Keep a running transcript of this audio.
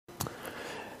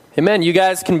Amen. You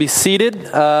guys can be seated.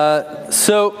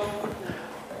 So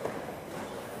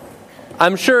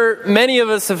I'm sure many of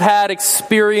us have had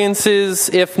experiences,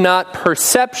 if not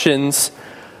perceptions,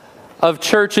 of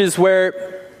churches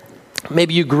where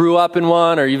maybe you grew up in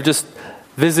one or you've just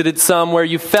visited some where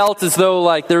you felt as though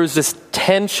like there was just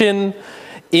tension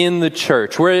in the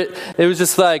church, where it was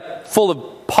just like full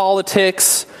of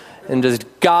politics and just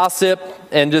gossip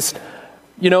and just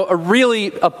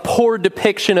a poor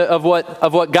depiction of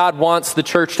what God wants the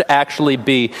church to actually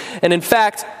be. And in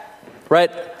fact, right,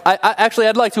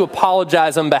 I'd like to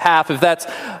apologize on behalf if that's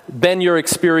been your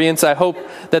experience. I hope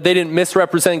that they didn't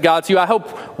misrepresent God to you. I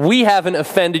hope we haven't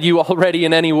offended you already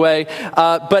in any way.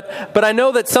 But I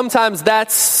know that sometimes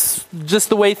that's just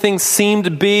the way things seem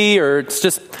to be, or it's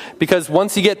just because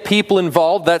once you get people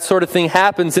involved, that sort of thing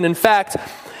happens. And in fact,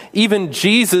 even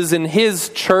Jesus in his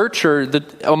church, or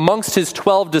amongst his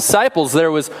 12 disciples, there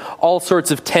was all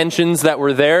sorts of tensions that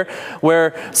were there,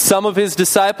 where some of his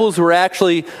disciples were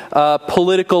actually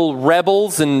political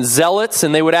rebels and zealots,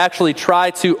 and they would actually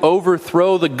try to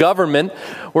overthrow the government,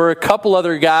 where a couple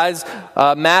other guys,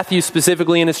 Matthew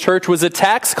specifically in his church, was a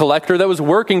tax collector that was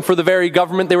working for the very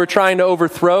government they were trying to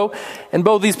overthrow. And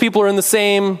both these people are in the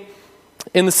same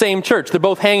church. They're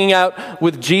both hanging out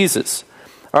with Jesus.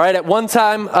 All right, at one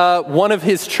time, one of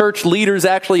his church leaders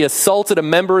actually assaulted a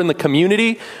member in the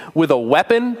community with a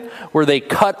weapon, where they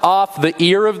cut off the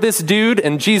ear of this dude,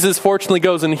 and Jesus fortunately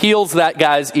goes and heals that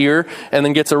guy's ear and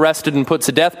then gets arrested and put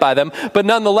to death by them. But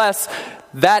nonetheless,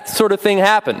 that sort of thing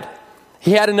happened.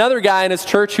 He had another guy in his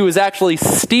church who was actually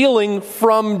stealing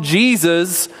from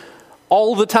Jesus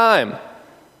all the time.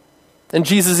 And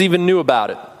Jesus even knew about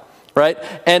it, right?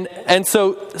 And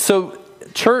so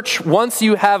church, once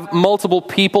you have multiple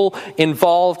people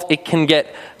involved, it can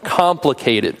get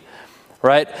complicated,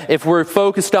 right? If we're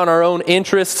focused on our own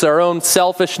interests, our own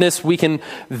selfishness, we can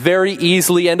very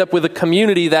easily end up with a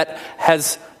community that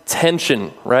has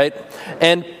tension, right?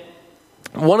 And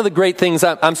one of the great things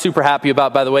I'm super happy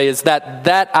about, by the way, is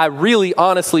that I really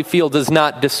honestly feel does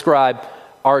not describe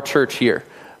our church here.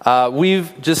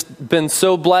 We've just been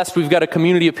so blessed. We've got a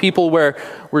community of people where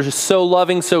we're just so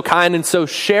loving, so kind, and so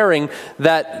sharing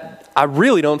that I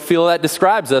really don't feel that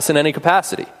describes us in any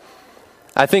capacity.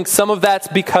 I think some of that's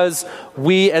because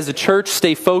we as a church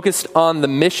stay focused on the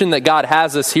mission that God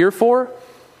has us here for,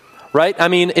 right? I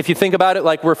mean, if you think about it,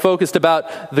 like we're focused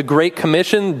about the Great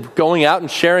Commission, going out and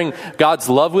sharing God's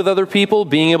love with other people,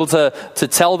 being able to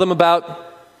tell them about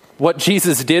what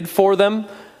Jesus did for them,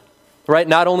 right?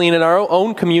 Not only in our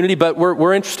own community, but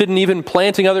we're interested in even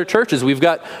planting other churches. We've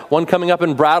got one coming up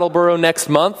in Brattleboro next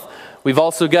month. We've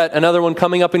also got another one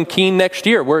coming up in Keene next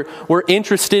year. We're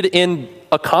interested in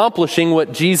accomplishing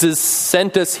what Jesus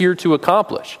sent us here to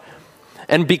accomplish.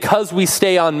 And because we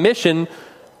stay on mission,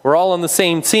 we're all on the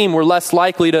same team, we're less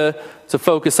likely to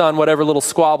focus on whatever little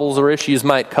squabbles or issues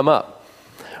might come up,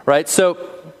 right? So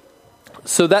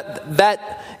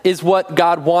that is what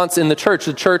God wants in the church,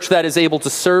 a church that is able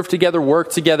to serve together, work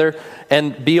together,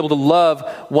 and be able to love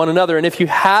one another. And if you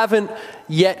haven't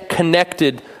yet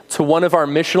connected to one of our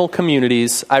missional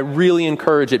communities, I really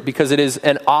encourage it, because it is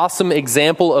an awesome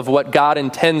example of what God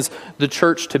intends the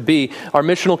church to be. Our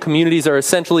missional communities are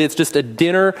essentially, it's just a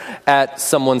dinner at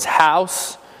someone's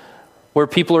house where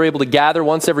people are able to gather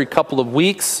once every couple of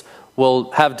weeks.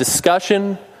 We'll have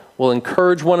discussion, we'll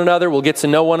encourage one another, we'll get to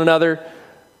know one another.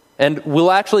 And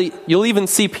you'll even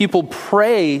see people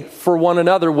pray for one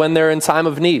another when they're in time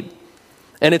of need.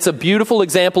 And it's a beautiful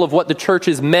example of what the church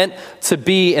is meant to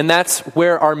be, and that's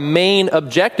where our main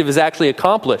objective is actually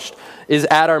accomplished, is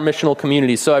at our missional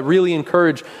community. So I really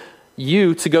encourage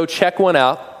you to go check one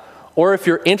out, or if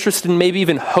you're interested in maybe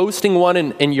even hosting one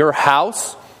in your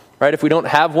house, right? If we don't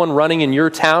have one running in your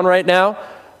town right now,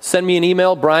 send me an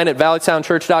email,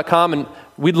 brian@valleytownchurch.com, and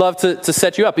we'd love to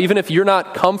set you up. Even if you're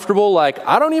not comfortable, like,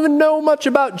 I don't even know much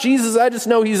about Jesus, I just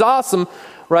know he's awesome,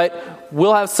 right?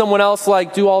 We'll have someone else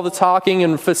like do all the talking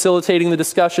and facilitating the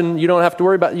discussion. You don't have to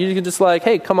worry about it. You can just like,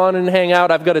 hey, come on and hang out.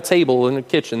 I've got a table in the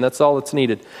kitchen. That's all that's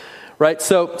needed, right?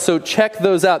 So check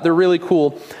those out. They're really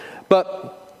cool.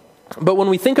 But when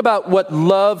we think about what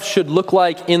love should look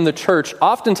like in the church,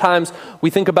 oftentimes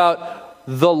we think about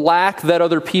the lack that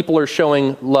other people are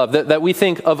showing love, that we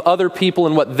think of other people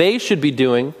and what they should be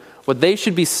doing, what they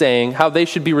should be saying, how they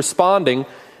should be responding,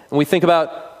 and we think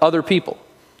about other people,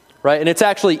 right? And it's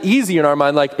actually easy in our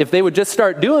mind, like if they would just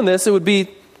start doing this, it would be,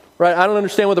 right, I don't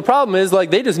understand what the problem is, like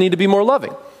they just need to be more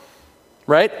loving,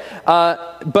 right?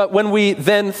 But when we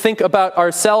then think about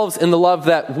ourselves in the love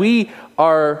that we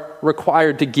are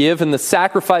required to give and the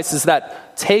sacrifices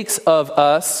that takes of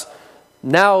us,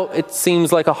 now it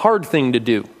seems like a hard thing to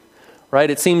do, right?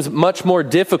 It seems much more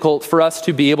difficult for us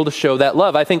to be able to show that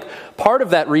love. I think part of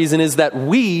that reason is that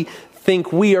we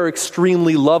think we are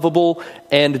extremely lovable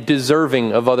and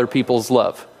deserving of other people's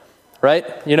love, right?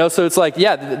 So it's like,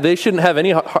 yeah, they shouldn't have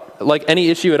any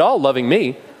issue at all loving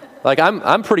me. Like,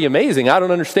 I'm pretty amazing. I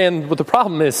don't understand what the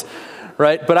problem is,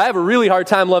 right? But I have a really hard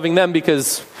time loving them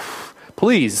because,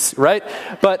 please, right?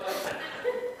 But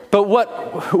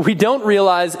what we don't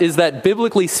realize is that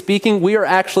biblically speaking, we are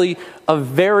actually a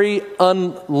very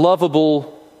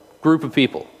unlovable group of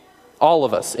people, all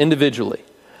of us individually.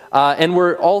 And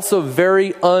we're also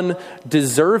very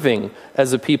undeserving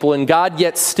as a people. And God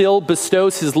yet still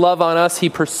bestows his love on us. He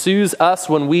pursues us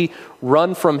when we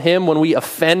run from him, when we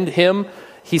offend him.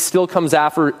 He still comes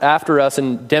after us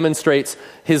and demonstrates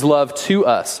his love to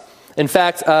us. In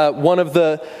fact, by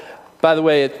the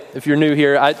way, if you're new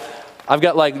here, I've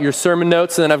got like your sermon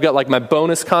notes, and then I've got like my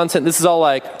bonus content. This is all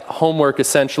like homework,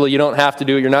 essentially. You don't have to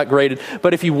do it. You're not graded.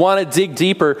 But if you want to dig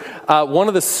deeper, one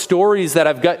of the stories that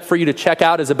I've got for you to check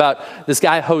out is about this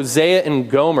guy, Hosea and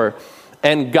Gomer.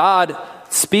 And God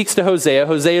speaks to Hosea.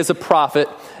 Hosea is a prophet,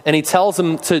 and he tells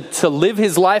him to live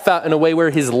his life out in a way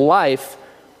where his life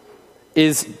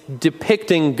is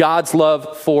depicting God's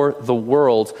love for the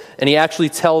world. And he actually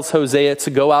tells Hosea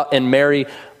to go out and marry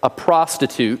a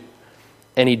prostitute.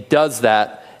 And he does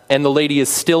that, and the lady is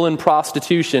still in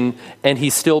prostitution, and he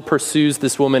still pursues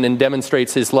this woman and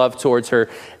demonstrates his love towards her.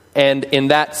 And in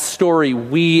that story,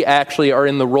 we actually are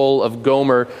in the role of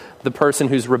Gomer, the person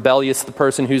who's rebellious, the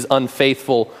person who's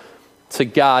unfaithful to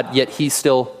God, yet he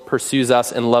still pursues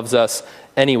us and loves us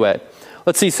anyway.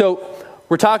 Let's see, so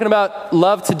we're talking about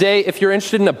love today. If you're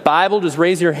interested in a Bible, just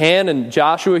raise your hand, and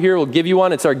Joshua here will give you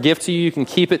one. It's our gift to you. You can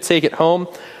keep it, take it home.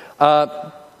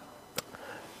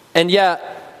 And yeah,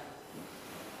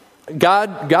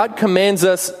 God commands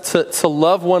us to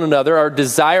love one another. Our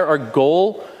desire, our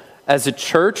goal as a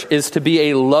church is to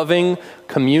be a loving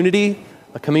community,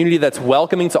 a community that's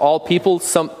welcoming to all people,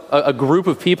 a group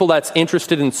of people that's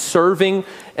interested in serving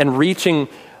and reaching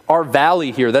our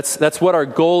valley here. That's what our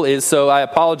goal is. So I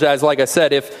apologize, like I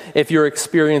said, if your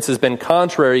experience has been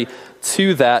contrary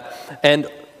to that. And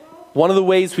one of the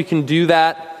ways we can do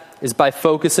that is by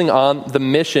focusing on the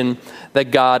mission that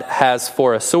God has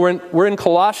for us. So we're in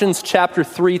Colossians chapter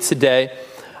 3 today.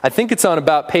 I think it's on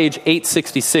about page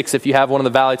 866 if you have one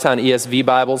of the Valleytown ESV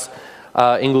Bibles,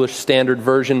 English Standard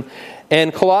Version.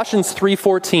 And Colossians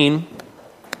 3:14,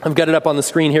 I've got it up on the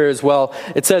screen here as well.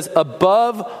 It says,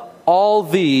 above all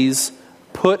these,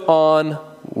 put on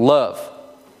love.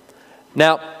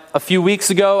 Now, a few weeks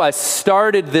ago, I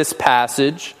started this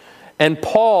passage, and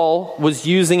Paul was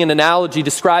using an analogy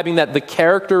describing that the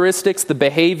characteristics, the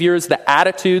behaviors, the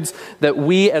attitudes that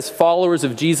we as followers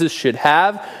of Jesus should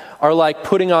have are like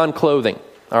putting on clothing.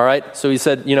 All right? So he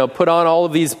said, put on all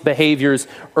of these behaviors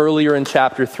earlier in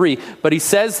chapter 3. But he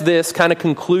says this, kind of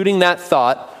concluding that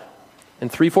thought in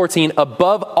 3:14,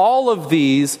 above all of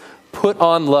these, put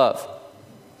on love.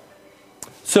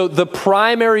 So the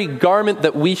primary garment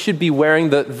that we should be wearing,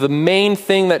 the main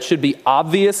thing that should be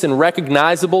obvious and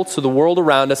recognizable to the world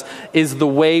around us is the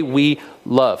way we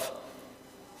love.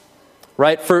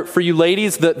 Right? For you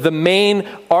ladies, the main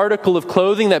article of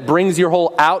clothing that brings your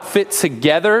whole outfit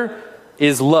together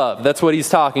is love. That's what he's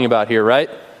talking about here, right?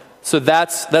 So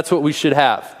that's what we should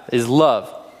have, is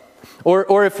love.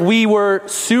 Or if we were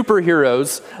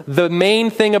superheroes, the main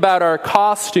thing about our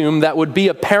costume that would be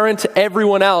apparent to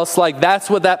everyone else, like that's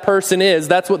what that person is,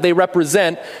 that's what they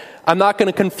represent, I'm not going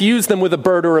to confuse them with a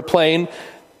bird or a plane.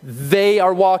 They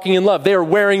are walking in love. They are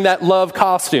wearing that love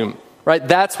costume, right?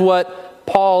 That's what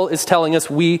Paul is telling us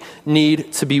we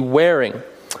need to be wearing.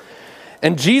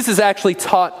 And Jesus actually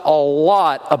taught a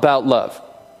lot about love.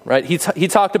 Right? He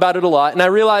talked about it a lot, and I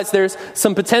realize there's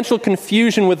some potential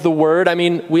confusion with the word. I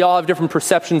mean, we all have different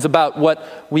perceptions about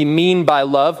what we mean by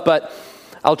love, but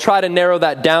I'll try to narrow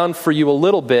that down for you a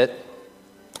little bit.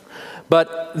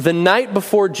 But the night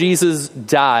before Jesus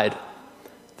died,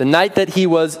 the night that he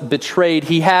was betrayed,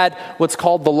 he had what's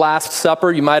called the Last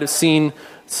Supper. You might have seen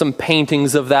some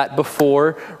paintings of that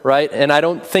before, right? And I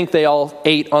don't think they all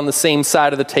ate on the same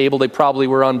side of the table. They probably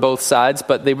were on both sides,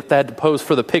 but they had to pose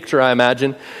for the picture, I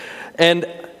imagine. And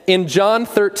in John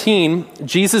 13,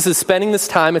 Jesus is spending this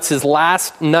time, it's his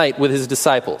last night with his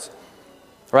disciples,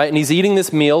 right? And he's eating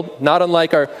this meal, not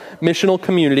unlike our missional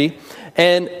community,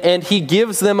 and he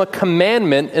gives them a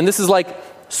commandment, and this is like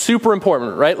super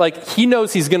important, right? Like he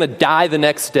knows he's going to die the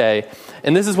next day,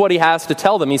 and this is what he has to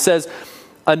tell them. He says,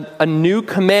 a new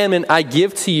commandment I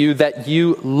give to you, that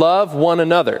you love one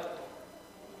another.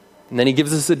 And then he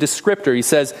gives us a descriptor. He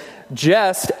says,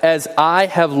 just as I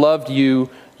have loved you,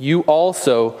 you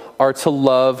also are to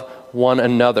love one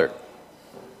another.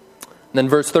 And then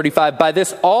verse 35, by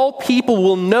this all people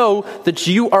will know that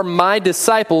you are my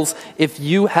disciples if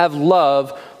you have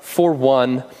love for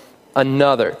one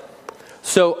another.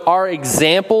 So our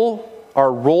example,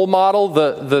 our role model,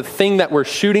 the thing that we're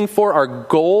shooting for, our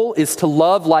goal is to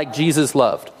love like Jesus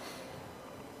loved.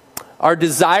 Our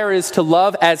desire is to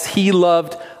love as he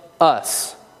loved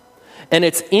us. And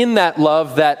it's in that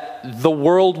love that the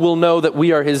world will know that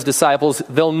we are his disciples.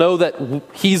 They'll know that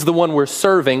he's the one we're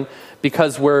serving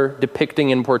because we're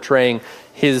depicting and portraying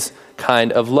his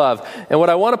kind of love. And what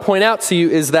I want to point out to you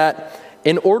is that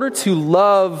in order to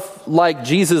love like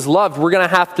Jesus loved, we're going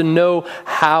to have to know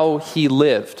how he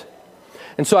lived.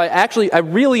 And so I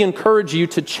really encourage you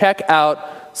to check out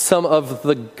some of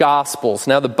the Gospels.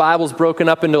 Now, the Bible's broken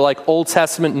up into like Old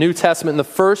Testament, New Testament, and the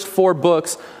first 4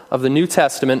 books of the New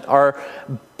Testament are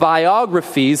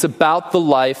biographies about the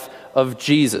life of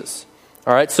Jesus.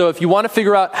 All right, so if you want to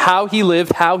figure out how he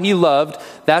lived, how he loved,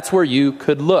 that's where you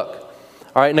could look.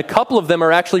 All right, and a couple of them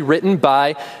are actually written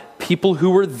by people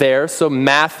who were there. So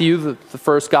Matthew, the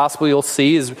first gospel you'll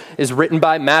see, is written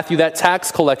by Matthew, that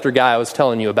tax collector guy I was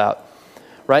telling you about.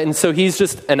 Right? And so he's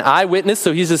just an eyewitness.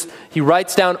 So he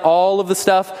writes down all of the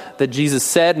stuff that Jesus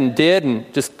said and did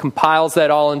and just compiles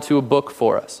that all into a book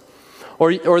for us.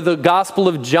 Or the Gospel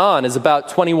of John is about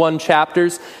 21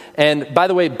 chapters. And by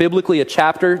the way, biblically a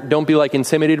chapter, don't be like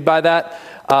intimidated by that.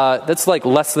 That's like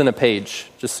less than a page,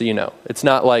 just so you know. It's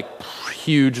not like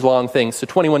huge long things. So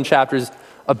 21 chapters,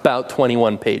 about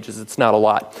 21 pages. It's not a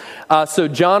lot. So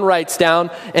John writes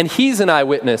down, and he's an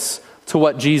eyewitness to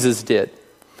what Jesus did.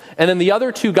 And then the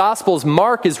other 2 Gospels,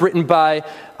 Mark is written by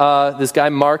this guy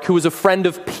Mark, who was a friend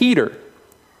of Peter.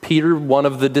 Peter, one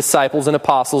of the disciples and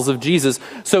apostles of Jesus.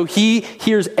 So he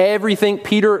hears everything.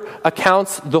 Peter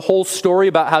accounts the whole story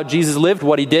about how Jesus lived,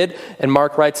 what he did, and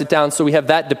Mark writes it down. So we have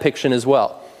that depiction as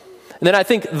well. And then I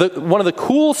think one of the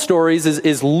cool stories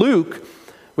is Luke,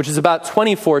 which is about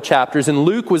 24 chapters. And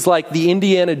Luke was like the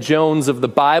Indiana Jones of the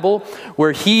Bible,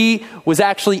 where he was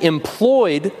actually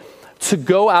employed to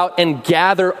go out and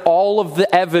gather all of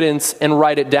the evidence and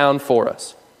write it down for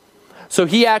us. So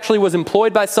he actually was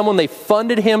employed by someone. They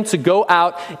funded him to go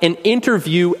out and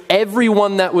interview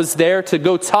everyone that was there, to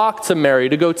go talk to Mary,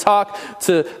 to go talk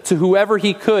to whoever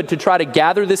he could, to try to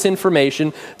gather this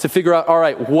information to figure out, all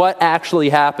right, what actually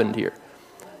happened here.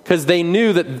 Because they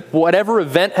knew that whatever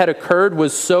event had occurred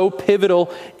was so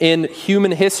pivotal in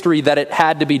human history that it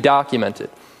had to be documented.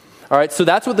 All right, so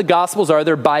that's what the Gospels are.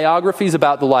 They're biographies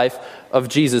about the life of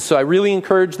Jesus. So I really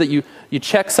encourage that you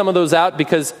check some of those out,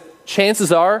 because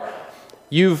chances are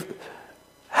you've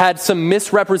had some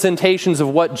misrepresentations of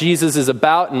what Jesus is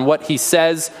about and what he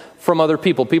says from other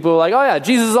people. People are like, oh yeah,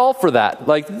 Jesus is all for that.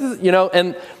 Like, you know,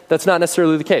 and that's not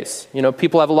necessarily the case. You know,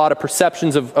 people have a lot of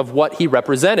perceptions of what he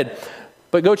represented.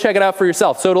 But go check it out for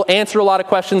yourself. So it'll answer a lot of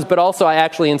questions, but also I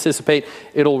actually anticipate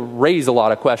it'll raise a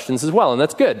lot of questions as well. And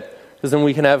that's good, because then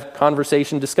we can have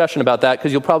conversation, discussion about that,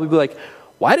 because you'll probably be like,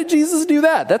 why did Jesus do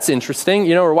that? That's interesting,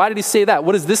 you know, or why did he say that?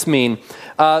 What does this mean?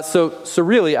 So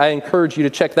really, I encourage you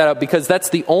to check that out, because that's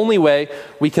the only way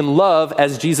we can love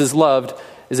as Jesus loved,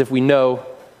 is if we know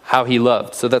how he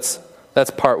loved. So that's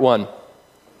part 1.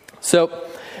 So,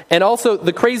 and also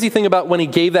the crazy thing about when he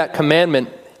gave that commandment,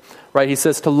 right, he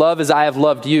says to love as I have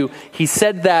loved you. He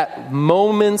said that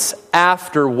moments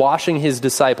after washing his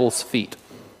disciples' feet.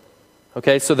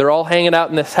 Okay, so they're all hanging out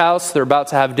in this house, they're about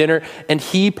to have dinner, and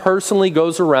he personally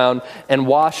goes around and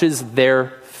washes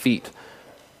their feet.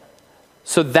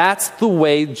 So that's the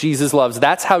way Jesus loves.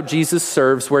 That's how Jesus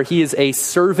serves, where he is a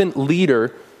servant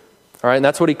leader. All right, and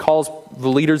that's what he calls the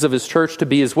leaders of his church to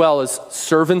be as well, as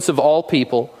servants of all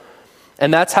people.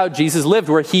 And that's how Jesus lived,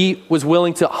 where he was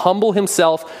willing to humble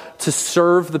himself to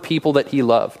serve the people that he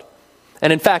loved.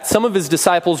 And in fact, some of his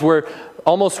disciples were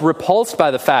almost repulsed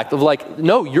by the fact of like,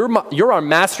 no, you're our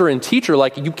master and teacher.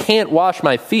 Like, you can't wash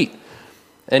my feet.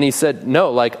 And he said,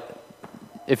 no, like,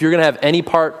 if you're going to have any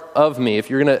part of me, if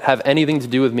you're going to have anything to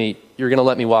do with me, you're going to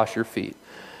let me wash your feet.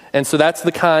 And so that's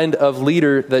the kind of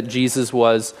leader that Jesus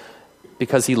was,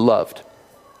 because he loved.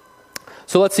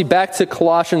 So let's see, back to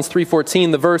Colossians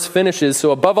 3:14, the verse finishes, so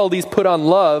above all these put on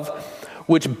love,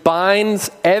 which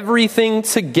binds everything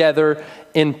together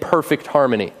in perfect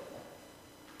harmony.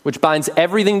 Which binds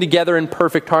everything together in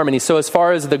perfect harmony. So as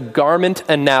far as the garment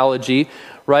analogy,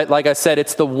 right, like I said,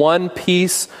 it's the one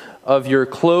piece of your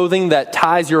clothing that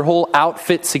ties your whole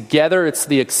outfit together. It's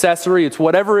the accessory, it's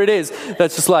whatever it is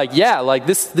that's just like, yeah, like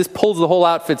this pulls the whole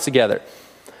outfit together.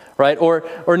 Right?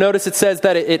 Or notice it says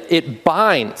that it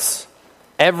binds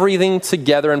everything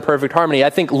together in perfect harmony.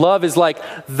 I think love is like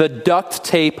the duct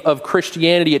tape of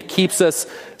Christianity. It keeps us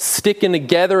sticking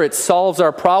together. It solves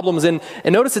our problems. And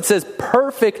notice it says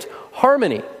perfect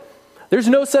harmony. There's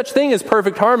no such thing as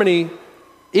perfect harmony.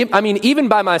 I mean, even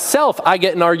by myself, I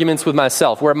get in arguments with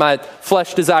myself where my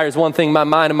flesh desires one thing, my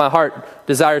mind and my heart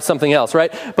desires something else,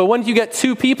 right? But when you get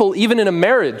two people, even in a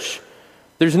marriage,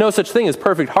 there's no such thing as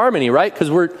perfect harmony, right?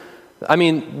 Because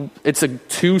it's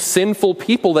two sinful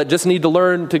people that just need to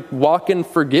learn to walk in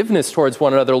forgiveness towards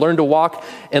one another, learn to walk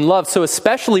in love. So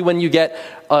especially when you get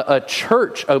a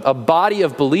church, a body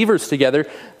of believers together,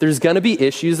 there's going to be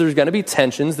issues, there's going to be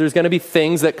tensions, there's going to be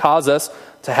things that cause us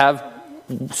to have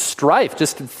strife,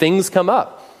 just things come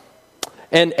up.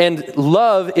 And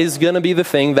love is going to be the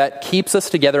thing that keeps us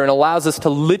together and allows us to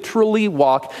literally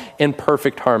walk in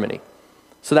perfect harmony.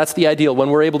 So that's the ideal. When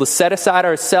we're able to set aside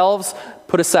ourselves,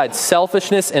 put aside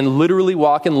selfishness, and literally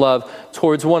walk in love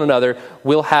towards one another,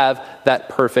 we'll have that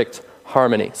perfect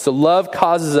harmony. So love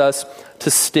causes us to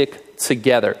stick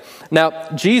together. Now,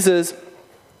 Jesus,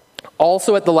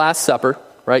 also at the Last Supper,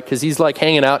 right, because he's like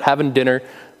hanging out, having dinner,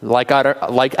 like at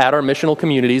our missional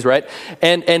communities, right?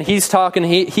 And he's talking,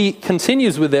 he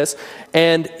continues with this,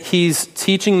 and he's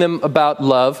teaching them about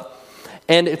love.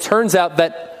 And it turns out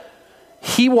that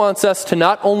he wants us to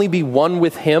not only be one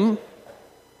with him.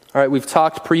 All right, we've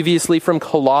talked previously from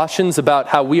Colossians about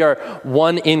how we are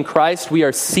one in Christ. We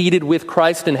are seated with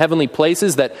Christ in heavenly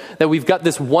places, that we've got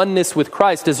this oneness with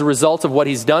Christ as a result of what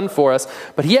he's done for us.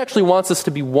 But he actually wants us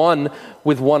to be one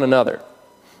with one another.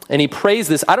 And he prays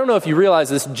this. I don't know if you realize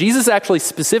this. Jesus actually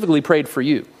specifically prayed for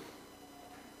you.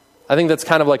 I think that's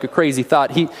kind of like a crazy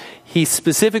thought. He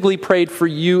specifically prayed for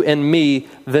you and me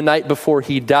the night before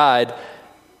he died.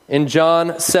 In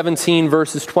John 17,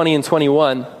 verses 20 and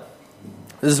 21,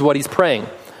 this is what he's praying.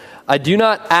 I do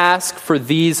not ask for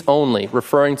these only,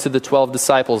 referring to the 12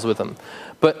 disciples with him,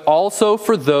 but also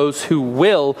for those who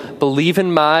will believe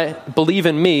in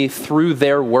me through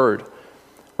their word.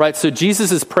 Right, so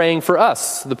Jesus is praying for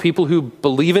us, the people who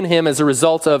believe in him as a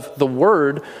result of the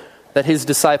word that his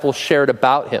disciples shared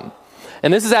about him.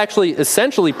 And this is actually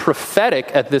essentially prophetic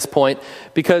at this point,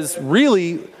 because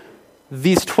really,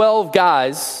 these 12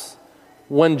 guys,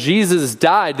 when Jesus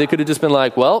died, they could have just been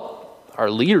like, well, our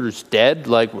leader's dead,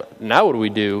 like, now what do we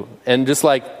do? And just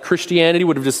like Christianity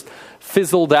would have just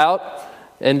fizzled out,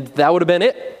 and that would have been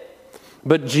it.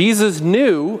 But Jesus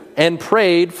knew and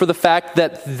prayed for the fact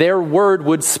that their word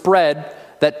would spread,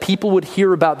 that people would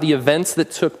hear about the events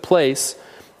that took place,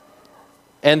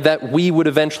 and that we would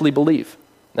eventually believe.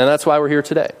 And that's why we're here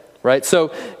today, right?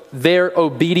 So their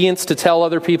obedience to tell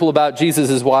other people about Jesus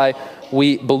is why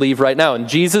we believe right now. And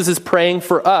Jesus is praying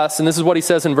for us, and this is what he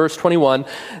says in verse 21,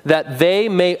 that they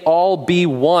may all be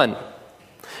one.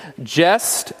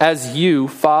 Just as you,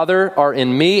 Father, are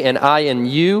in me and I in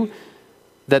you,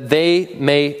 that they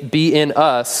may be in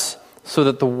us, so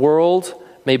that the world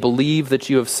may believe that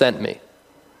you have sent me.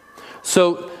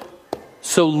 So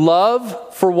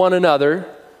love for one another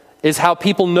is how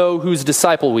people know whose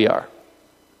disciple we are.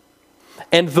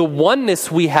 And the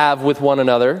oneness we have with one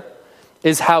another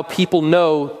is how people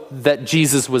know that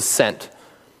Jesus was sent.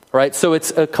 Right? So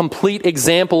it's a complete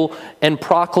example and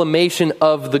proclamation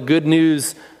of the good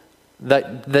news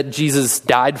that Jesus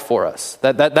died for us.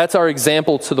 That's our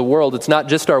example to the world. It's not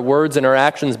just our words and our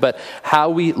actions, but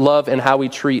how we love and how we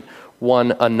treat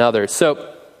one another.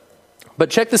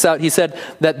 But check this out. He said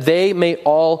that they may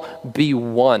all be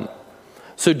one.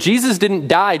 So Jesus didn't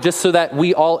die just so that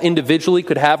we all individually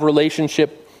could have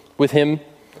relationship with him,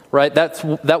 right?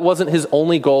 That wasn't his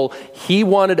only goal. He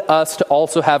wanted us to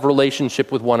also have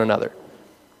relationship with one another.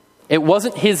 It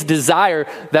wasn't his desire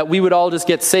that we would all just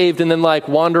get saved and then like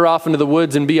wander off into the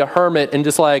woods and be a hermit and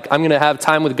just like, I'm going to have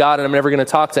time with God and I'm never going to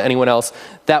talk to anyone else.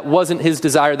 That wasn't his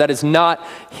desire. That is not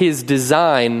his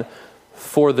design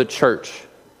for the church,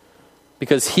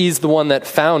 because he's the one that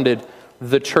founded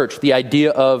the church, the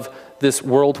idea of this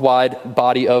worldwide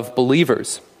body of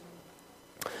believers.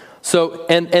 So,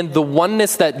 and the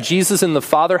oneness that Jesus and the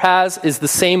Father has is the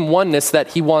same oneness that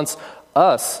he wants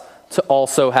us to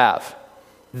also have.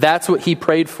 That's what he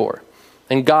prayed for.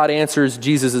 And God answers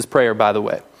Jesus' prayer, by the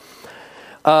way.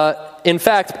 In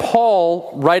fact,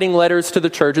 Paul, writing letters to the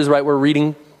churches, right, we're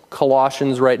reading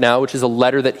Colossians right now, which is a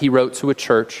letter that he wrote to a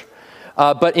church.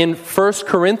 But in 1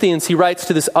 Corinthians, he writes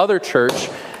to this other church,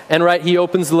 and right, he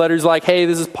opens the letters like, hey,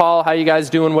 this is Paul, how you guys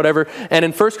doing, whatever. And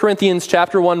in 1 Corinthians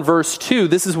chapter 1, verse 2,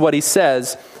 this is what he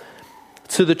says.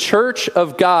 To the church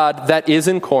of God that is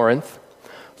in Corinth,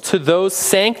 to those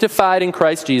sanctified in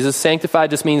Christ Jesus.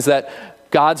 Sanctified just means that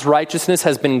God's righteousness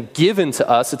has been given to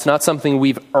us. It's not something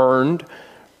we've earned,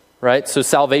 right? So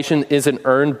salvation isn't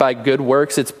earned by good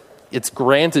works. It's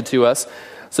granted to us.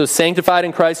 So sanctified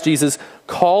in Christ Jesus,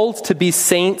 called to be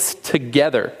saints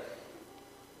together,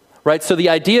 right? So the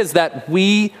idea is that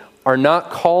we are not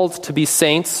called to be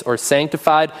saints or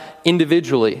sanctified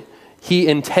individually. He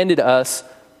intended us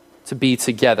to be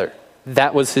together.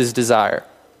 That was his desire.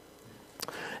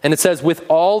 And it says, with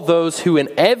all those who in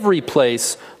every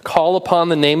place call upon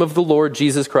the name of the Lord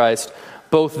Jesus Christ,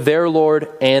 both their Lord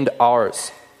and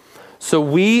ours. So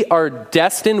we are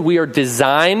destined, we are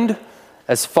designed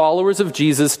as followers of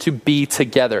Jesus to be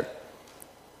together.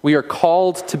 We are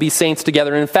called to be saints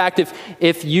together. And in fact,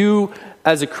 if you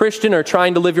as a Christian are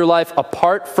trying to live your life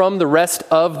apart from the rest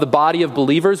of the body of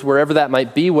believers, wherever that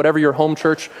might be, whatever your home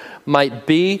church might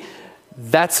be,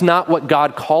 that's not what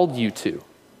God called you to.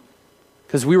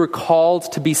 Because we were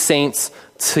called to be saints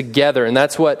together. And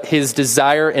that's what his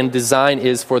desire and design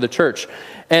is for the church.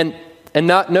 And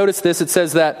notice this, it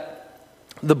says that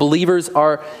the believers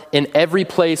are in every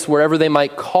place, wherever they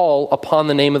might call upon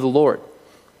the name of the Lord.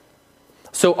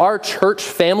 So our church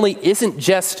family isn't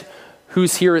just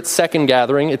who's here at second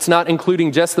gathering. It's not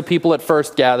including just the people at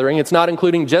first gathering. It's not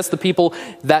including just the people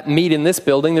that meet in this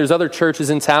building. There's other churches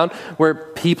in town where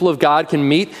people of God can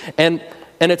meet. And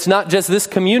it's not just this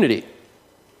community,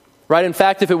 right? In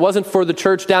fact, if it wasn't for the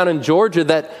church down in Georgia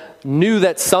that knew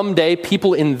that someday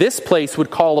people in this place would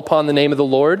call upon the name of the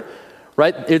Lord,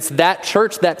 right? It's that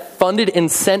church that funded and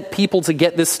sent people to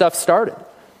get this stuff started.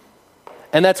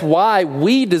 And that's why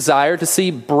we desire to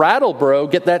see Brattleboro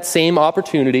get that same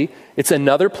opportunity. It's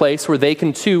another place where they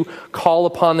can too call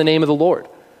upon the name of the Lord.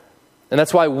 And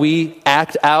that's why we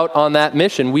act out on that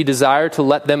mission. We desire to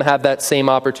let them have that same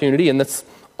opportunity, and that's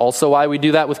also why we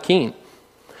do that with Keene.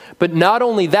 But not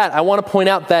only that, I want to point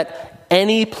out that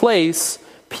any place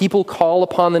people call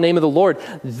upon the name of the Lord,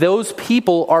 those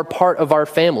people are part of our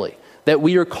family that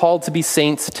we are called to be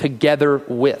saints together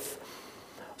with.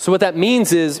 So what that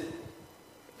means is,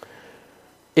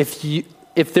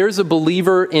 if there's a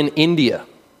believer in India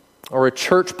or a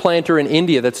church planter in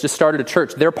India that's just started a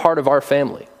church, they're part of our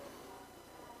family.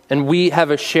 And we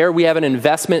have a share, we have an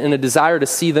investment and a desire to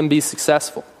see them be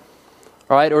successful.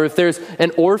 All right? Or if there's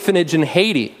an orphanage in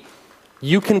Haiti,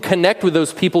 you can connect with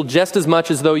those people just as much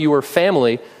as though you were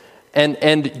family,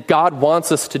 and God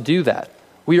wants us to do that.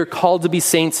 We are called to be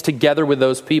saints together with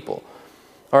those people.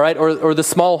 All right? Or the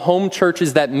small home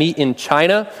churches that meet in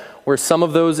China, where some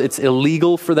of those, it's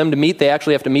illegal for them to meet. They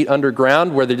actually have to meet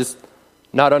underground, where they're just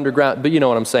not underground, but you know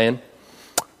what I'm saying.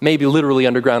 Maybe literally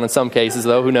underground in some cases,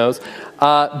 though, who knows.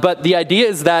 But the idea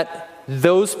is that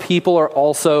those people are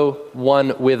also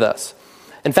one with us.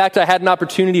 In fact, I had an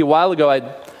opportunity a while ago.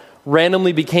 I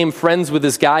randomly became friends with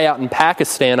this guy out in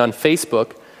Pakistan on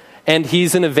Facebook, and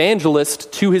he's an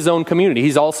evangelist to his own community.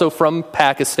 He's also from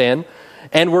Pakistan,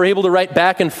 and we're able to write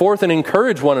back and forth and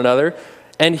encourage one another.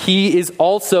 And he is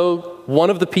also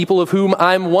one of the people of whom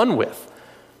I'm one with,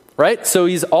 right? So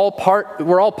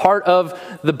we're all part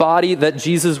of the body that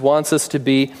Jesus wants us to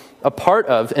be a part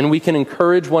of. And we can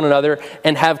encourage one another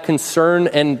and have concern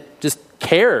and just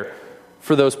care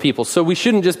for those people. So we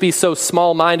shouldn't just be so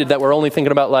small-minded that we're only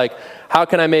thinking about, like, how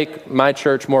can I make my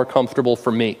church more comfortable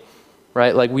for me,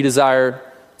 right? Like, we desire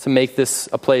to make this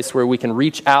a place where we can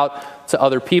reach out to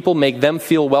other people, make them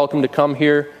feel welcome to come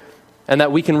here, and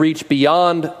that we can reach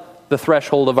beyond the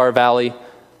threshold of our valley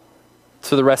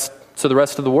to the rest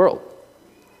of the world.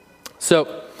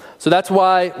 So that's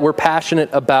why we're passionate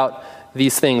about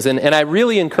these things. And I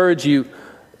really encourage you,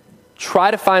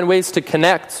 try to find ways to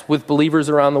connect with believers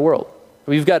around the world.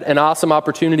 We've got an awesome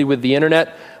opportunity with the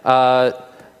internet.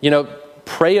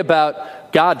 Pray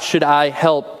about, God, should I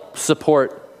help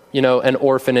support, an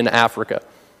orphan in Africa?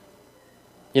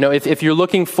 If you're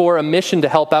looking for a mission to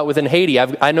help out within Haiti,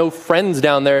 I know friends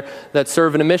down there that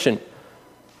serve in a mission.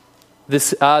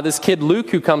 This kid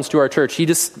Luke, who comes to our church, he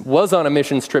just was on a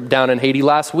missions trip down in Haiti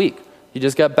last week. He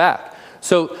just got back.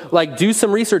 So, do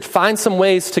some research, find some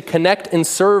ways to connect and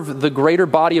serve the greater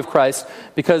body of Christ,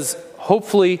 because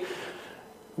hopefully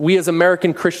we as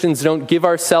American Christians don't give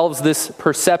ourselves this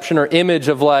perception or image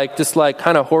of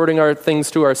kind of hoarding our things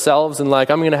to ourselves and I'm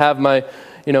going to have my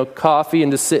coffee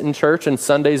and just sit in church, and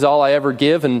Sunday's all I ever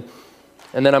give, and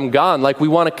then I'm gone. We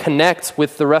want to connect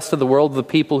with the rest of the world, the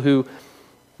people who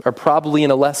are probably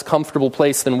in a less comfortable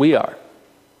place than we are.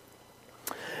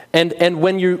 And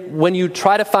when you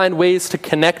try to find ways to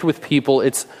connect with people,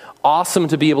 it's awesome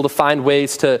to be able to find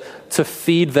ways to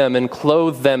feed them and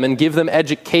clothe them and give them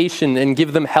education and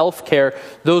give them health care.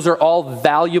 Those are all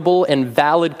valuable and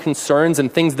valid concerns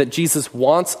and things that Jesus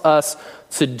wants us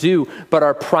to do. But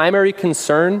our primary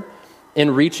concern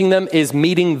in reaching them is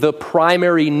meeting the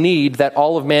primary need that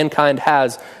all of mankind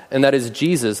has, and that is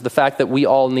Jesus, the fact that we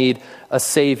all need a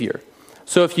Savior.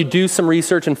 So if you do some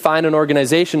research and find an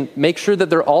organization, make sure that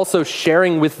they're also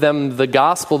sharing with them the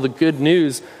gospel, the good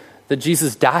news that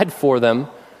Jesus died for them,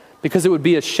 because it would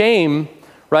be a shame,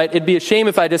 right? It'd be a shame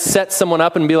if I just set someone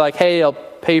up and be like, hey, I'll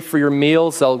pay for your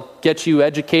meals, I'll get you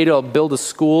educated, I'll build a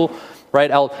school,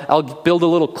 right? I'll build a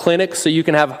little clinic so you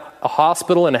can have a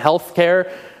hospital and health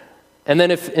care. And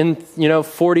then if in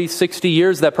 40, 60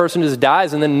 years that person just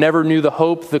dies and then never knew the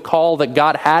hope, the call that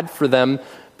God had for them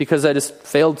because I just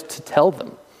failed to tell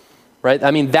them, right?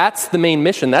 I mean, that's the main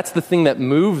mission. That's the thing that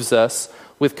moves us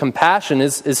with compassion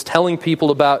is telling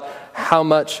people about how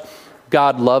much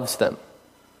God loves them.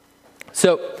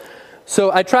 So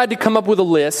I tried to come up with a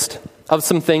list of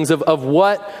some things of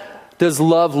what does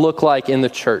love look like in the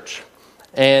church.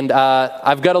 And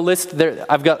I've got a list there.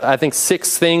 I've got, I think,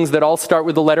 6 things that all start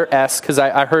with the letter S, because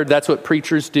I heard that's what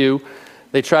preachers do.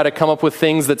 They try to come up with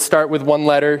things that start with one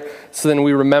letter, so then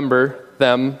we remember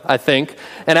them, I think.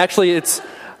 And actually, it's...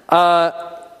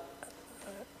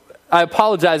 I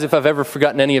apologize if I've ever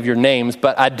forgotten any of your names,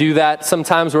 but I do that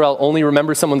sometimes where I'll only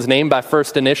remember someone's name by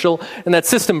first initial, and that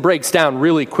system breaks down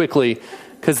really quickly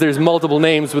because there's multiple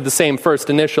names with the same first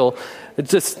initial. It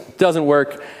just doesn't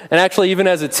work. And actually, even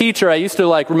as a teacher, I used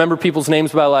to remember people's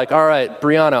names by all right,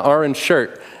 Brianna, orange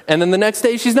shirt. And then the next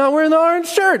day, she's not wearing the orange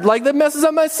shirt. That messes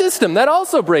up my system. That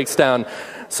also breaks down.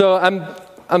 So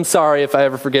I'm sorry if I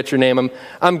ever forget your name.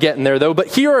 I'm getting there, though. But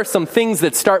here are some things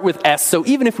that start with S. So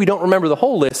even if we don't remember the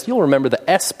whole list, you'll remember the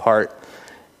S part.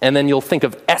 And then you'll think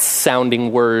of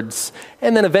S-sounding words.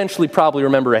 And then eventually probably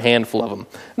remember a handful of them.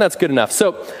 And that's good enough.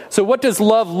 So what does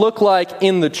love look like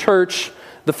in the church?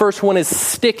 The first one is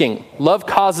sticking. Love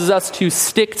causes us to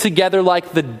stick together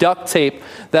like the duct tape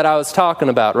that I was talking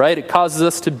about, right? It causes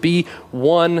us to be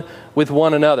one with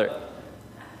one another.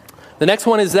 The next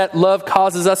one is that love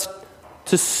causes us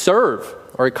to serve,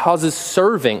 or it causes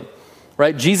serving,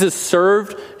 right? Jesus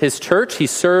served his church. He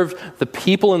served the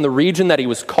people in the region that he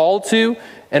was called to,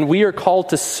 and we are called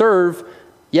to serve,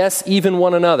 yes, even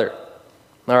one another.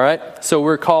 All right? So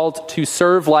we're called to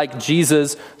serve like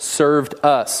Jesus served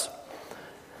us.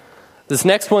 This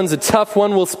next one's a tough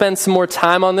one. We'll spend some more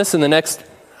time on this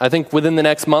I think within the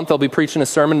next month, I'll be preaching a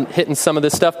sermon hitting some of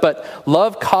this stuff, but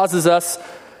love causes us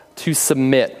to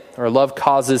submit, or love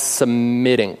causes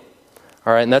submitting.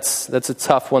 All right, and that's a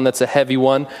tough one. That's a heavy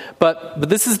one. But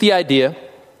this is the idea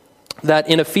that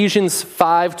in Ephesians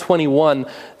 5:21,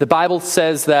 the Bible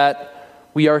says that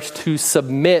we are to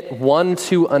submit one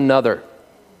to another.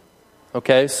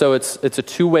 Okay, so it's a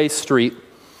two-way street.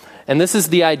 And this is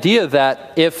the idea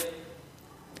that if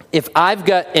I've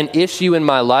got an issue in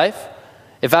my life,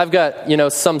 if I've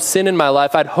got, some sin in my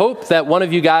life, I'd hope that one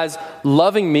of you guys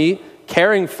loving me,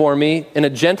 caring for me in a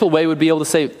gentle way would be able to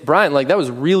say, Brian, that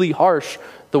was really harsh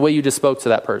the way you just spoke to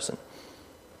that person.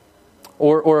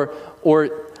 Or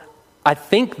I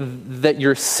think that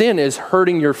your sin is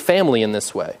hurting your family in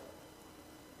this way.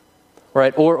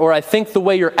 Right? Or I think the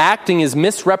way you're acting is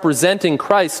misrepresenting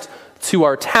Christ to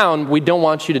our town. We don't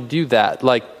want you to do that.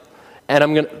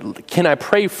 Can I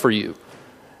pray for you?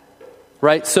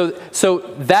 Right? So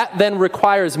that then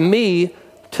requires me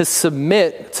to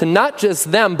submit to not just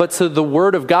them, but to the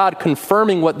Word of God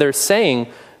confirming what they're saying.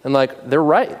 And they're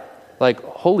right.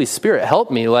 Holy Spirit,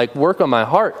 help me. Work on my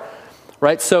heart.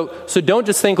 Right? So don't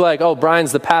just think oh,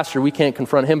 Brian's the pastor, we can't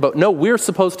confront him. But no, we're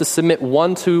supposed to submit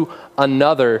one to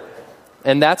another.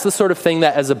 And that's the sort of thing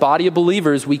that as a body of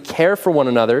believers, we care for one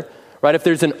another. Right? If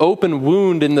there's an open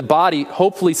wound in the body,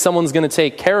 hopefully someone's going to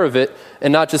take care of it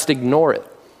and not just ignore it.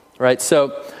 Right?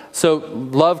 So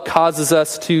love causes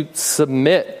us to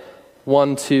submit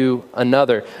one to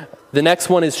another. The next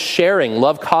one is sharing.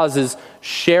 Love causes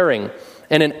sharing.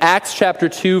 And in Acts chapter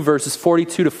 2, verses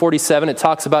 42 to 47, it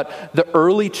talks about the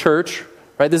early church.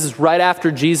 Right? This is right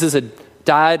after Jesus had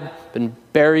died, been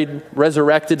buried,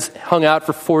 resurrected, hung out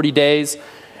for 40 days.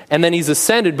 And then he's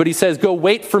ascended, but he says, go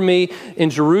wait for me in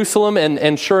Jerusalem.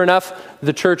 And sure enough,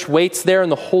 the church waits there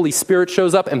and the Holy Spirit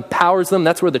shows up, empowers them.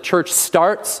 That's where the church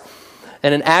starts.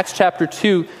 And in Acts chapter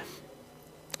 2,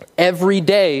 every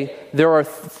day there are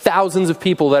thousands of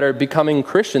people that are becoming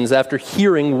Christians after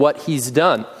hearing what he's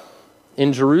done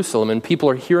in Jerusalem. And people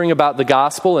are hearing about the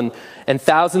gospel and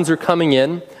thousands are coming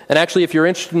in. And actually, if you're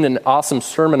interested in an awesome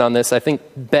sermon on this, I think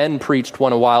Ben preached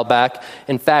one a while back.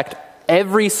 In fact,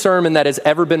 every sermon that has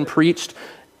ever been preached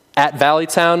at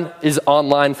Valleytown is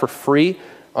online for free.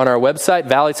 on our website,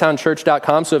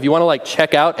 valleytownchurch.com. So if you want to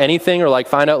check out anything or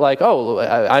find out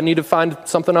I need to find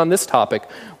something on this topic,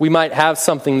 we might have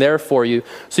something there for you.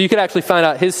 So you could actually find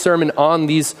out his sermon on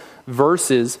these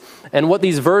verses. And what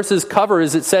these verses cover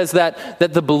is it says that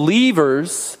the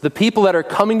believers, the people that are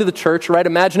coming to the church, right?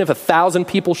 Imagine if 1,000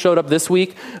 people showed up this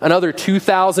week, another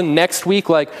 2,000 next week.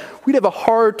 We'd have a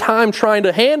hard time trying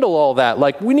to handle all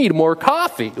that. We need more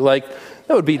coffee.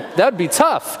 That would be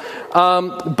tough.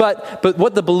 But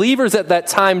what the believers at that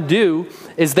time do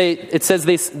is it says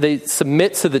they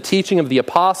submit to the teaching of the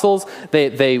apostles.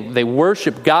 They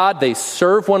worship God. They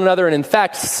serve one another. And in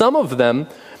fact, some of them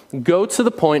go to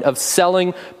the point of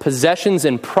selling possessions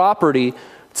and property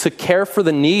to care for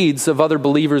the needs of other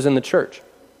believers in the church.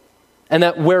 And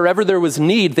that wherever there was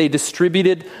need, they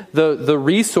distributed the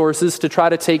resources to try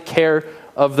to take care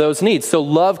of those needs. So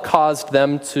love caused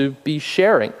them to be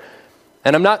sharing.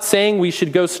 And I'm not saying we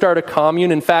should go start a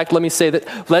commune. In fact, let me say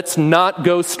that let's not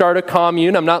go start a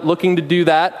commune. I'm not looking to do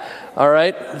that, all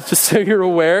right? Just so you're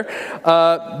aware.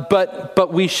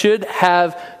 But we should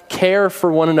have care for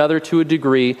one another to a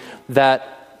degree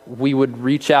that we would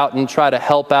reach out and try to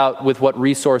help out with what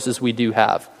resources we do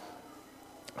have.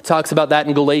 It talks about that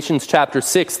in Galatians chapter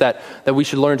 6, that we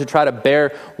should learn to try to bear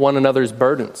one another's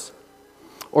burdens.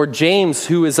 Or James,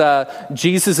 who is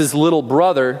Jesus' little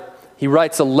brother, he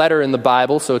writes a letter in the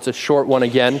Bible, so it's a short one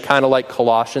again, kind of like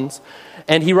Colossians.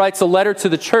 And he writes a letter to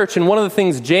the church, and one of the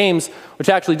things James, which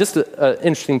actually just an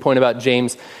interesting point about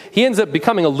James, he ends up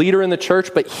becoming a leader in the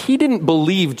church, but he didn't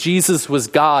believe Jesus was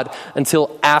God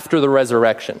until after the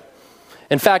resurrection.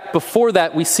 In fact, before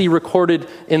that, we see recorded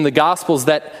in the Gospels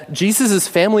that Jesus'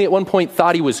 family at one point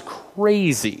thought he was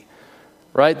crazy,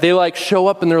 right? They show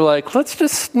up and they're like, let's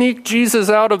just sneak Jesus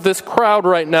out of this crowd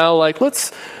right now.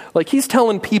 He's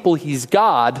telling people he's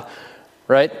God,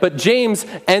 right? But James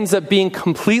ends up being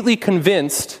completely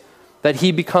convinced that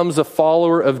he becomes a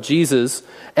follower of Jesus.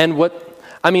 And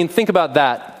think about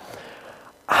that.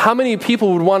 How many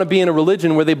people would want to be in a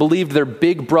religion where they believed their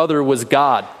big brother was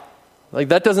God?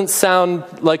 That doesn't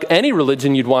sound like any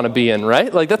religion you'd want to be in,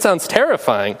 right? That sounds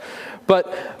terrifying.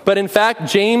 But in fact,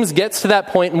 James gets to that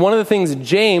point, and one of the things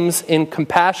James, in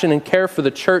compassion and care for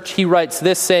the church, he writes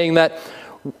this, saying that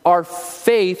our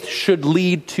faith should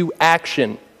lead to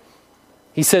action.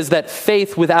 He says that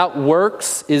faith without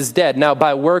works is dead. Now,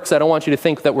 by works, I don't want you to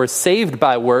think that we're saved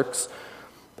by works,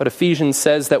 but Ephesians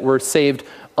says that we're saved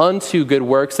unto good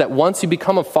works, that once you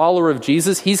become a follower of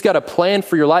Jesus, he's got a plan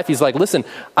for your life. He's like, listen,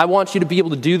 I want you to be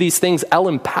able to do these things. I'll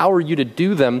empower you to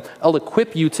do them. I'll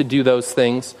equip you to do those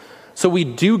things. So we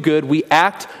do good. We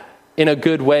act in a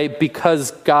good way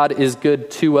because God is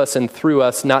good to us and through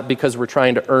us, not because we're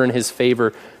trying to earn his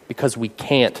favor, because we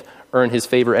can't earn his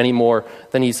favor any more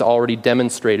than he's already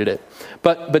demonstrated it.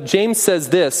 But James says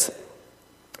this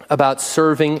about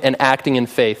serving and acting in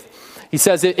faith. He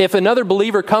says, if another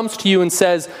believer comes to you and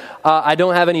says, I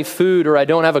don't have any food or I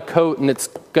don't have a coat and it's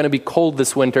going to be cold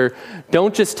this winter,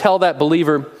 don't just tell that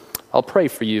believer, I'll pray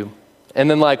for you, and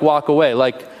then walk away.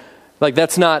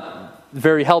 That's not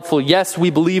very helpful. Yes, we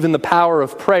believe in the power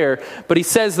of prayer, but he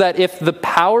says that if the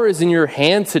power is in your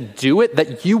hand to do it,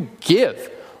 that you give.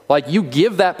 You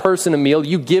give that person a meal,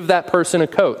 you give that person a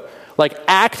coat.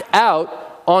 Act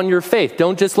out on your faith.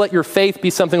 Don't just let your faith be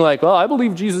something like, well, I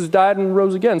believe Jesus died and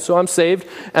rose again, so I'm saved,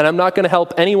 and I'm not going to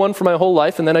help anyone for my whole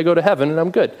life, and then I go to heaven and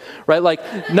I'm good. Right?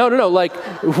 No.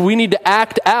 We need to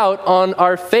act out on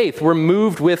our faith. We're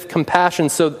moved with compassion,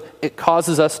 so it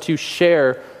causes us to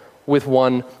share with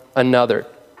one another.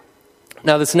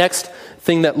 Now, this next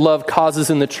thing that love causes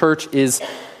in the church is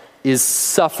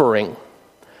suffering.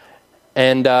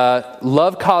 And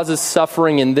love causes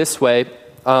suffering in this way,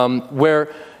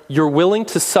 where you're willing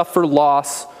to suffer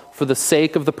loss for the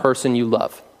sake of the person you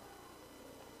love.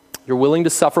 You're willing to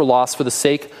suffer loss for the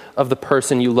sake of the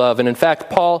person you love. And in fact,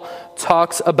 Paul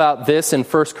talks about this in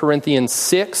 1 Corinthians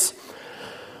 6,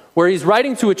 where he's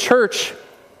writing to a church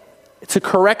to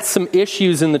correct some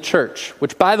issues in the church,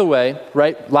 which, by the way,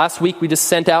 right, last week we just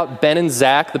sent out Ben and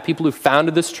Zach, the people who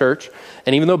founded this church.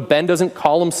 And even though Ben doesn't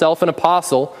call himself an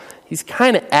apostle, he's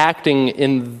kind of acting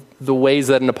in the ways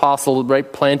that an apostle,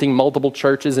 right, planting multiple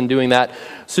churches and doing that.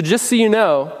 So just so you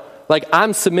know,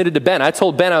 I'm submitted to Ben. I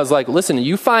told Ben, I was like, listen,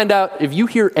 you find out, if you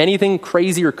hear anything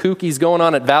crazy or kooky is going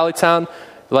on at Valleytown,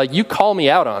 you call me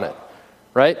out on it,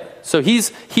 right? So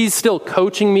he's still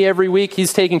coaching me every week.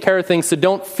 He's taking care of things. So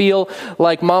don't feel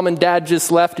like mom and dad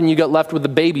just left and you got left with the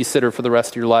babysitter for the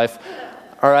rest of your life.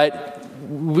 All right?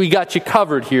 We got you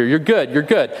covered here. You're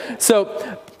good.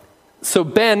 So So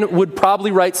Ben would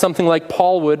probably write something like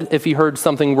Paul would if he heard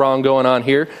something wrong going on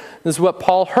here. This is what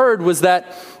Paul heard, was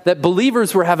that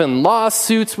believers were having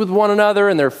lawsuits with one another,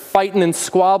 and they're fighting and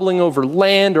squabbling over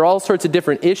land or all sorts of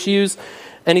different issues.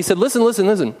 And he said,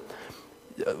 listen.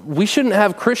 We shouldn't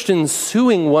have Christians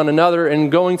suing one another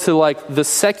and going to like the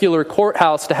secular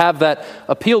courthouse to have that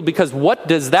appealed, because what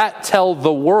does that tell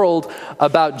the world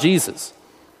about Jesus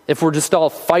if we're just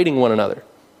all fighting one another?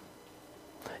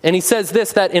 And he says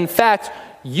this, that in fact,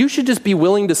 you should just be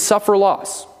willing to suffer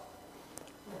loss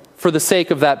for the sake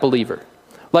of that believer.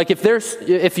 Like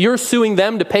if you're suing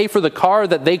them to pay for the car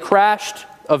that they crashed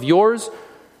of yours,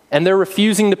 and they're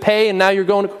refusing to pay, and now you're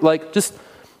going to, like, just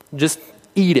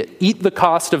eat it. Eat the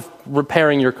cost of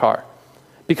repairing your car.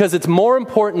 Because it's more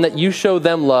important that you show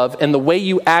them love, and the way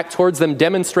you act towards them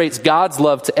demonstrates God's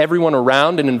love to everyone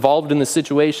around and involved in the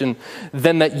situation,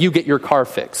 than that you get your car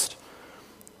fixed.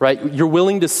 Right? You're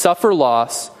willing to suffer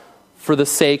loss for the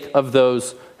sake of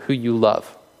those who you love.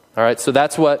 All right? So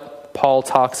that's what Paul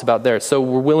talks about there. So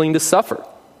we're willing to suffer.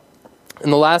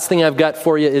 And the last thing I've got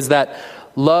for you is that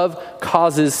love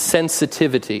causes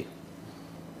sensitivity.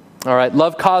 All right?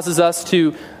 Love causes us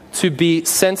to be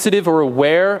sensitive or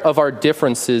aware of our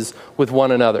differences with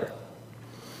one another.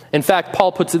 In fact,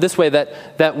 Paul puts it this way,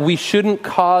 that we shouldn't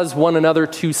cause one another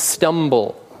to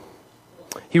stumble.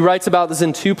 He writes about this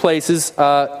in two places,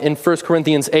 in 1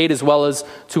 Corinthians 8, as well as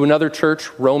to another church,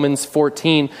 Romans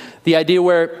 14. The idea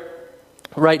where,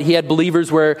 right, he had believers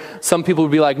where some people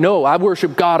would be like, no, I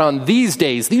worship God on these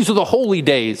days. These are the holy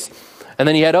days. And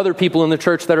then he had other people in the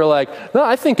church that are like, no,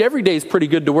 I think every day is pretty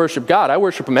good to worship God. I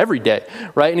worship him every day,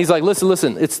 right? And he's like,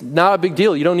 listen, it's not a big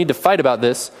deal. You don't need to fight about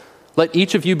this. Let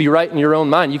each of you be right in your own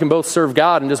mind. You can both serve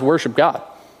God and just worship God,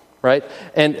 right?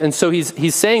 And so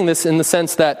he's saying this in the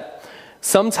sense that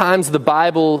sometimes the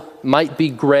Bible might be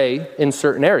gray in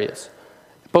certain areas,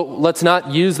 but let's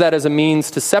not use that as a means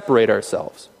to separate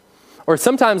ourselves. Or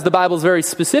sometimes the Bible is very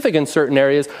specific in certain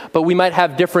areas, but we might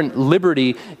have different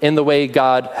liberty in the way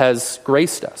God has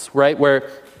graced us, right?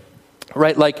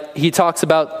 Like he talks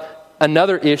about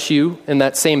another issue in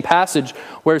that same passage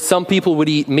where some people would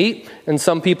eat meat and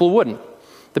some people wouldn't.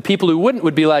 The people who wouldn't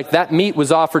would be like, that meat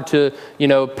was offered to,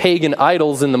 pagan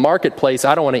idols in the marketplace.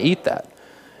 I don't want to eat that.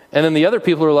 And then the other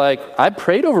people are like, I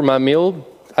prayed over my meal.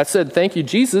 I said, thank you,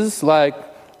 Jesus. Like,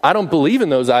 I don't believe in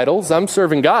those idols. I'm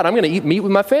serving God. I'm going to eat meat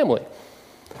with my family.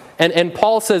 And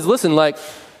Paul says, listen, like,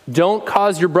 don't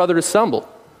cause your brother to stumble.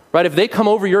 Right? If they come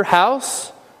over your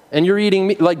house and you're eating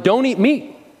meat, like, don't eat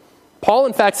meat. Paul,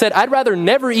 in fact, said, I'd rather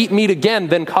never eat meat again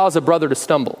than cause a brother to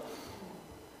stumble.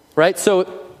 Right?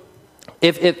 So,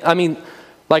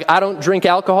 I don't drink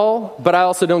alcohol, but I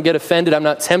also don't get offended. I'm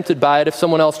not tempted by it if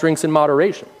someone else drinks in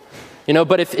moderation.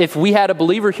 But if we had a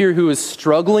believer here who is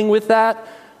struggling with that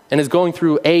and is going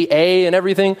through AA and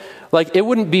everything, like, it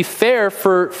wouldn't be fair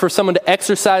for someone to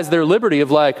exercise their liberty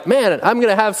of like, man, I'm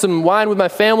going to have some wine with my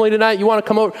family tonight. You want to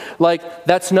come over? Like,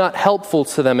 that's not helpful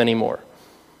to them anymore.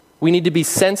 We need to be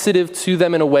sensitive to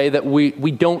them in a way that we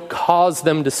don't cause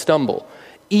them to stumble.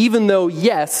 Even though,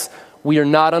 yes, we are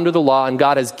not under the law and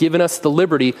God has given us the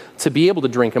liberty to be able to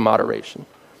drink in moderation.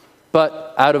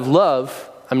 But out of love,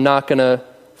 I'm not going to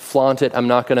flaunt it. I'm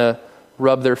not going to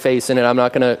rub their face in it. I'm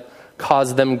not going to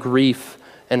cause them grief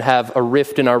and have a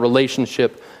rift in our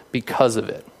relationship because of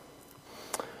it.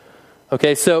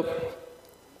 Okay, so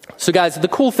guys, the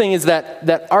cool thing is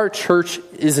that our church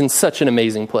is in such an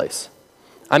amazing place.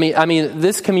 I mean,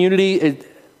 this community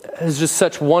is just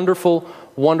such wonderful,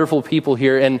 wonderful people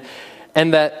here,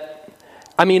 and that.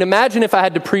 Imagine if I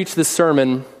had to preach this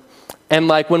sermon and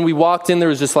like when we walked in, there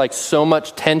was just like so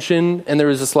much tension and there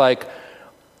was just like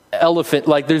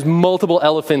there's multiple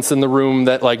elephants in the room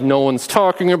that like no one's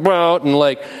talking about, and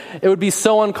like it would be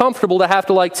so uncomfortable to have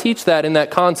to like teach that in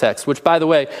that context, which, by the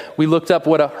way, we looked up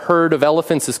what a herd of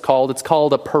elephants is called. It's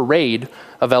called a parade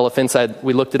of elephants.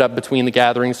 We looked it up between the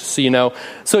gatherings, just so you know.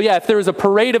 So yeah, if there was a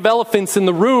parade of elephants in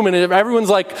the room and everyone's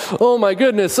like, oh my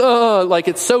goodness, like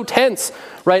it's so tense,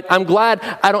 right? I'm glad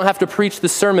I don't have to preach the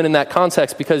sermon in that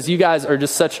context because you guys are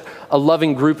just such a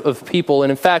loving group of people. And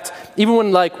in fact, even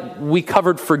when like we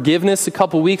covered forgiveness a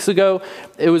couple weeks ago,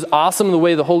 it was awesome the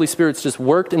way the Holy Spirit's just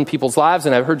worked in people's lives.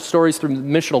 And I've heard stories from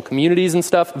missional communities and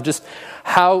stuff of just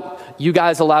how you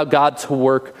guys allow God to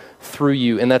work through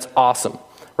you. And that's awesome.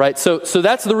 Right? So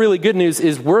that's the really good news,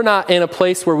 is we're not in a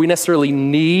place where we necessarily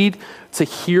need to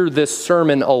hear this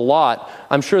sermon a lot.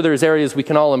 I'm sure there's areas we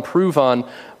can all improve on,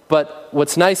 but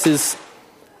what's nice is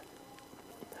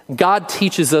God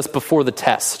teaches us before the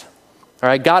test. All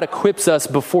right? God equips us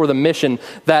before the mission,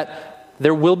 that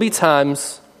there will be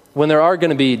times when there are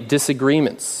going to be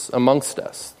disagreements amongst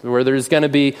us, where there's going to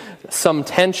be some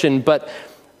tension, but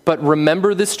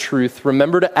remember this truth.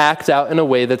 Remember to act out in a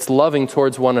way that's loving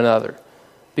towards one another,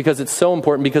 because it's so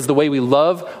important, because the way we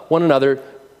love one another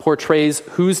portrays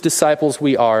whose disciples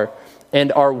we are,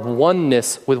 and our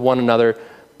oneness with one another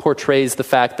portrays the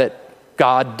fact that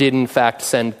God did in fact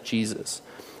send Jesus.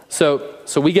 So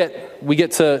we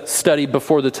get to study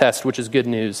before the test, which is good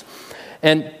news.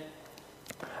 And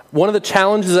one of the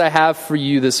challenges I have for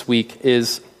you this week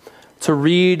is to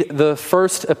read the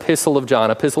first epistle of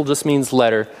John. Epistle just means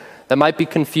letter. That might be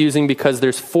confusing because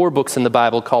there's 4 books in the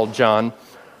Bible called John.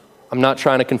 I'm not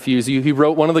trying to confuse you. He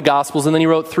wrote one of the Gospels, and then he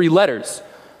wrote 3 letters.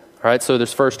 All right, so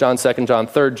there's 1 John, 2 John,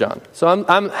 3 John. So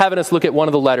I'm having us look at one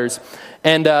of the letters.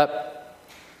 And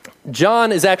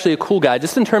John is actually a cool guy,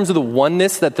 just in terms of the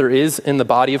oneness that there is in the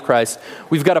body of Christ.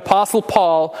 We've got Apostle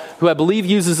Paul, who I believe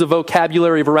uses a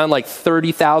vocabulary of around like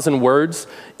 30,000 words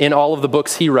in all of the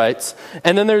books he writes.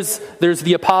 And then there's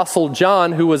the Apostle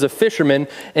John, who was a fisherman,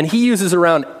 and he uses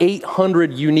around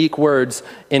 800 unique words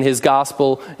in his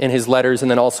gospel, in his letters,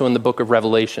 and then also in the book of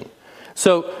Revelation.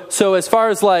 So as far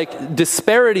as like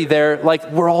disparity there,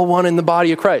 like we're all one in the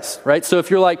body of Christ, right? So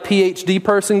if you're like PhD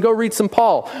person, go read some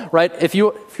Paul, right? If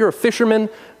you're a fisherman,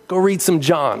 go read some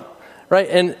John, right?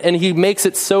 And he makes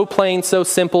it so plain, so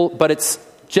simple, but it's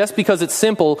just because it's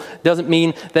simple doesn't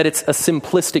mean that it's a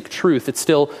simplistic truth. It's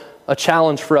still a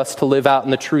challenge for us to live out,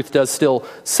 and the truth does still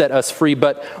set us free.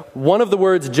 But one of the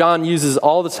words John uses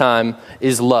all the time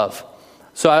is love.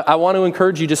 So I want to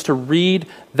encourage you just to read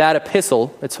that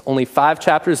epistle. It's only 5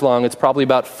 chapters long. It's probably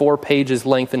about 4 pages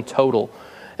length in total.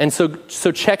 And so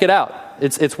check it out.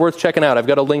 It's worth checking out. I've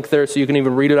got a link there so you can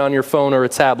even read it on your phone or a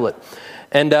tablet.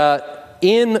 And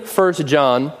in 1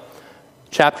 John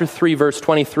chapter 3, verse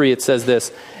 23, it says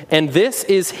this, "And this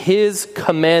is his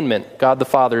commandment," God the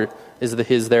Father is the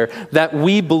his there, "that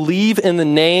we believe in the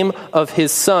name of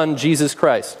his Son, Jesus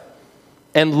Christ,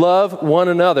 and love one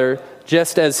another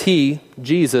just as he,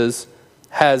 Jesus,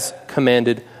 has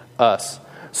commanded us."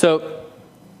 So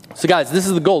guys, this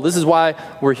is the goal. This is why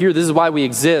we're here. This is why we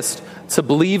exist, to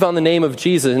believe on the name of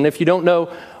Jesus. And if you don't know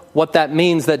what that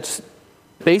means, that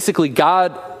basically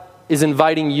God is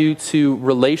inviting you to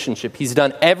relationship. He's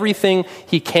done everything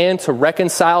he can to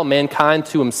reconcile mankind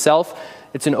to himself.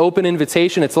 It's an open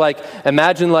invitation. It's like,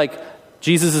 imagine like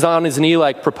Jesus is on his knee,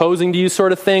 like proposing to you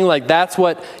sort of thing. Like that's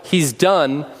what he's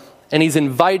done. And he's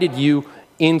invited you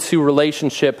into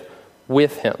relationship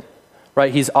with him,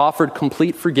 right? He's offered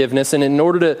complete forgiveness. And in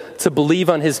order to believe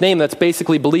on his name, that's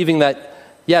basically believing that,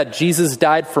 yeah, Jesus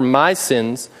died for my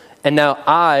sins, and now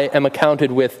I am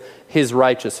accounted with his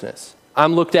righteousness.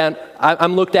 I'm looked at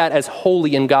as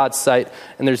holy in God's sight,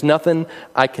 and there's nothing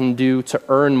I can do to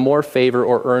earn more favor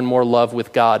or earn more love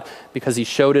with God, because he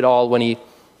showed it all when he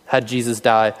had Jesus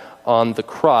die on the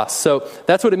cross. So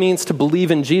that's what it means to believe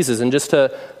in Jesus, and just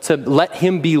to let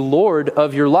him be Lord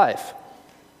of your life.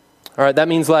 All right, that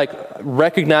means like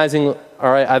recognizing,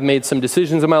 all right, I've made some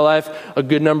decisions in my life. A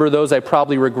good number of those I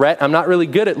probably regret. I'm not really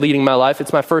good at leading my life.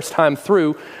 It's my first time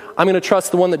through. I'm going to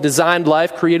trust the one that designed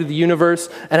life, created the universe,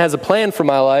 and has a plan for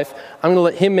my life. I'm going to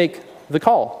let him make the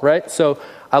call, right? So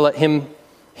I let him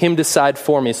decide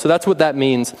for me. So that's what that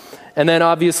means. And then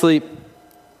obviously,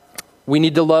 we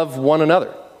need to love one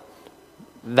another.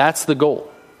 That's the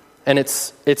goal. And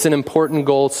it's an important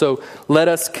goal, so let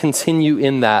us continue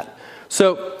in that.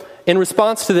 So in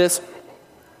response to this,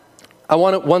 I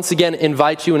want to once again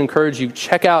invite you and encourage you,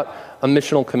 check out a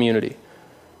missional community.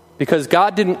 Because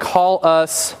God didn't call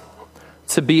us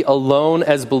to be alone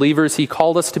as believers. He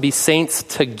called us to be saints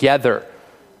together.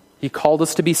 He called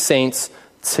us to be saints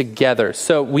together.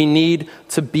 So we need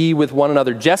to be with one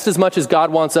another. Just as much as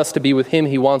God wants us to be with him,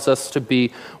 he wants us to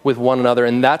be with one another.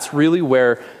 And that's really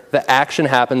where the action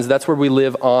happens. That's where we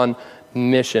live on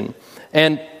mission.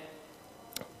 And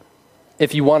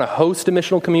if you want to host a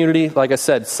missional community, like I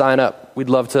said, sign up. We'd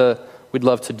love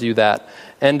to do that.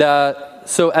 And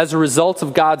so as a result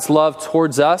of God's love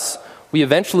towards us, we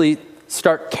eventually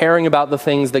start caring about the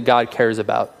things that God cares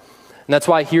about. And that's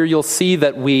why here you'll see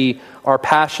that we are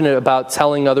passionate about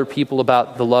telling other people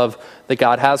about the love that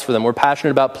God has for them. We're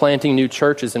passionate about planting new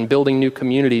churches and building new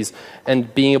communities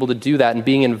and being able to do that and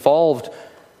being involved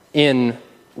in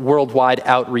worldwide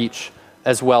outreach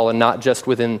as well, and not just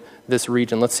within this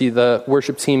region. Let's see, the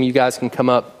worship team, you guys can come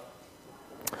up.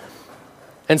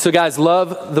 And so guys,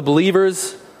 love the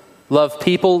believers, love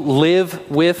people, live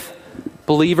with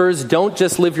believers. Don't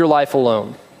just live your life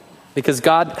alone, because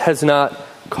God has not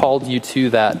called you to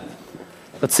that.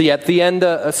 Let's see, at the end,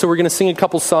 so we're going to sing a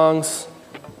couple songs.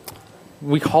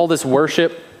 We call this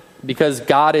worship because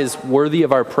God is worthy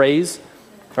of our praise.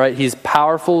 right? He's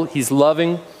powerful, he's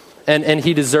loving, and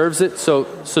he deserves it. So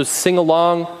sing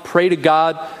along, pray to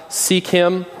God, seek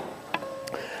him.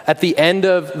 At the end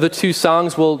of the 2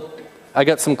 songs, I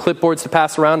got some clipboards to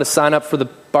pass around to sign up for the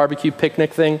barbecue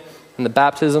picnic thing and the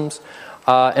baptisms.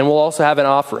 And we'll also have an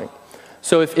offering.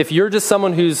 So if you're just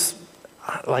someone who's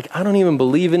like, I don't even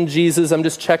believe in Jesus, I'm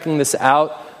just checking this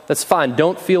out, that's fine.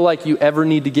 Don't feel like you ever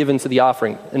need to give into the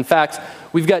offering. In fact,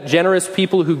 we've got generous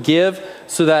people who give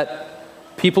so that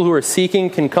people who are seeking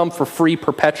can come for free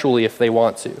perpetually if they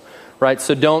want to, right?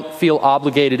 So don't feel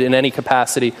obligated in any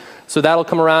capacity. So that'll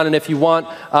come around, and if you want,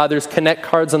 there's connect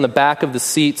cards on the back of the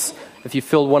seats. If you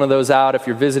filled one of those out, if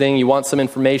you're visiting, you want some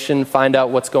information, find out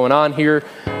what's going on here.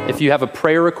 If you have a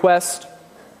prayer request,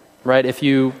 right? If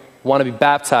you want to be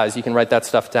baptized, you can write that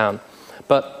stuff down.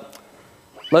 But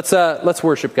let's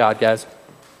worship God, guys.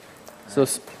 So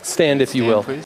stand if you will.